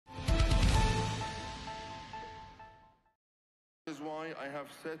This is why I have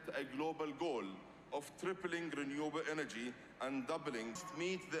set a global goal of tripling renewable energy and doubling to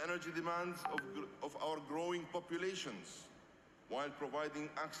meet the energy demands of our growing populations while providing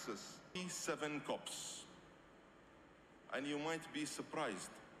access to 7 COPs. And you might be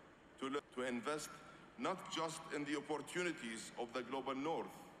surprised to invest not just in the opportunities of the global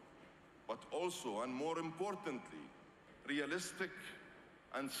north, but also, and more importantly, realistic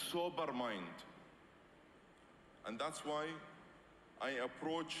and sober mind. And that's why I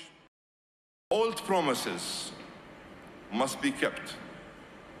approach old promises must be kept,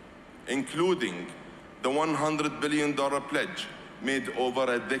 including the $100 billion pledge made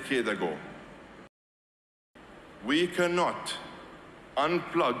over a decade ago. We cannot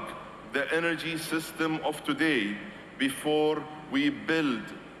unplug the energy system of today before we build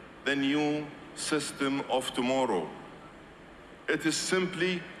the new system of tomorrow. It is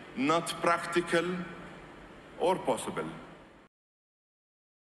simply not practical or possible.